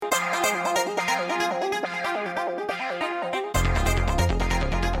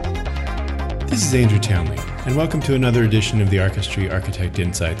This is Andrew Townley, and welcome to another edition of the Archistry Architect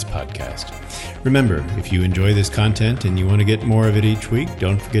Insights podcast. Remember, if you enjoy this content and you want to get more of it each week,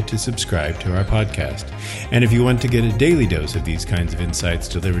 don't forget to subscribe to our podcast. And if you want to get a daily dose of these kinds of insights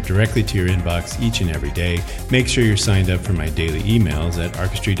delivered directly to your inbox each and every day, make sure you're signed up for my daily emails at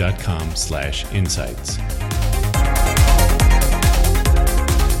archistry.com/insights.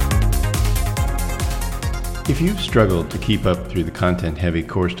 If you've struggled to keep up through the content-heavy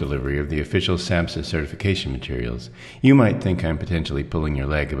course delivery of the official SABSA certification materials, you might think I'm potentially pulling your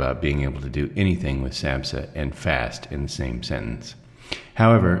leg about being able to do anything with SABSA and fast in the same sentence.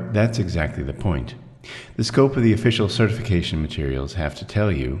 However, that's exactly the point. The scope of the official certification materials have to tell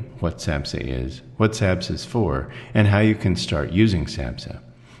you what SABSA is, what SABSA is for, and how you can start using SABSA.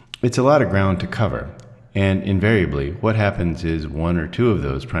 It's a lot of ground to cover. And invariably, what happens is one or two of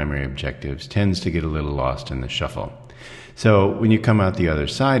those primary objectives tends to get a little lost in the shuffle. So when you come out the other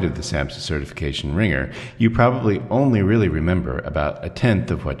side of the SABSA certification ringer, you probably only really remember about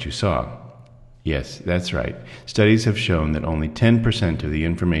 1/10 of what you saw. Yes, that's right. Studies have shown that only 10% of the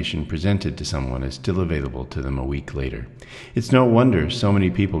information presented to someone is still available to them a week later. It's no wonder so many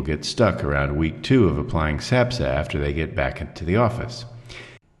people get stuck around week 2 of applying SABSA after they get back into the office.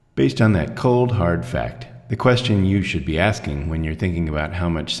 Based on that cold, hard fact, the question you should be asking when you're thinking about how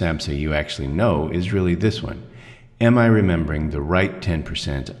much SABSA you actually know is really this one. Am I remembering the right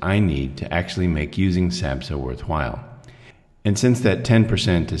 10% I need to actually make using SABSA worthwhile? And since that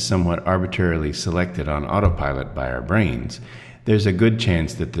 10% is somewhat arbitrarily selected on autopilot by our brains, there's a good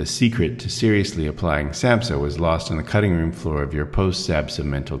chance that the secret to seriously applying SABSA was lost on the cutting room floor of your post-SABSA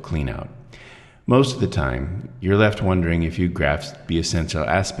mental cleanout. Most of the time, you're left wondering if you grasped the essential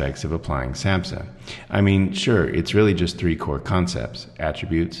aspects of applying SABSA. I mean, sure, it's really just 3 core concepts: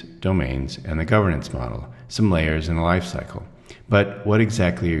 attributes, domains, and the governance model, some layers and a life cycle. But what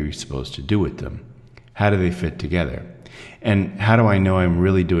exactly are you supposed to do with them? How do they fit together? And how do I know I'm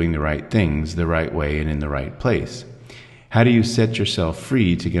really doing the right things the right way and in the right place? How do you set yourself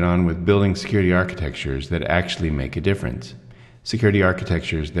free to get on with building security architectures that actually make a difference? Security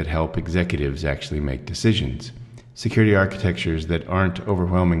architectures that help executives actually make decisions. Security architectures that aren't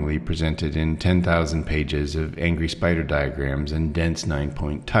overwhelmingly presented in 10,000 pages of angry spider diagrams and dense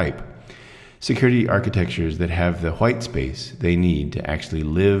 9-point type. Security architectures that have the white space they need to actually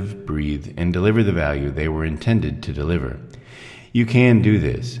live, breathe, and deliver the value they were intended to deliver. You can do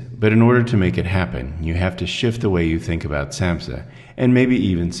this, but in order to make it happen, you have to shift the way you think about SABSA and maybe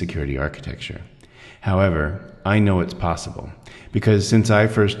even security architecture. However, I know it's possible, because since I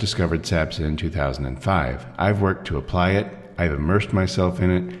first discovered SABSA in 2005, I've worked to apply it, I've immersed myself in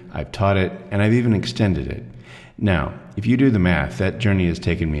it, I've taught it, and I've even extended it. Now, if you do the math, that journey has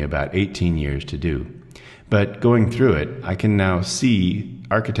taken me about 18 years to do. But going through it, I can now see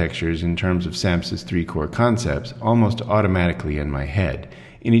architectures in terms of SABSA's 3 core concepts almost automatically in my head,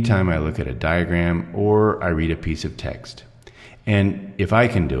 anytime I look at a diagram or I read a piece of text. And if I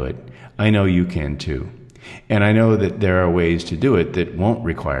can do it, I know you can too. And I know that there are ways to do it that won't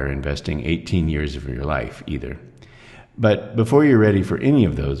require investing 18 years of your life either. But before you're ready for any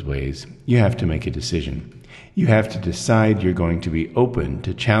of those ways, you have to make a decision. You have to decide you're going to be open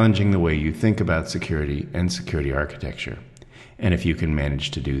to challenging the way you think about security and security architecture. And if you can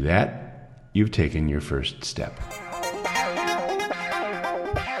manage to do that, you've taken your first step.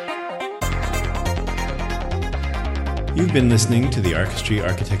 You've been listening to the Archistry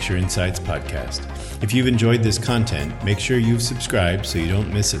Architecture Insights podcast. If you've enjoyed this content, make sure you've subscribed so you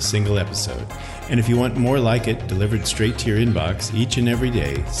don't miss a single episode. And if you want more like it delivered straight to your inbox each and every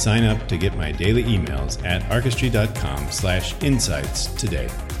day, sign up to get my daily emails at archistry.com/insights today.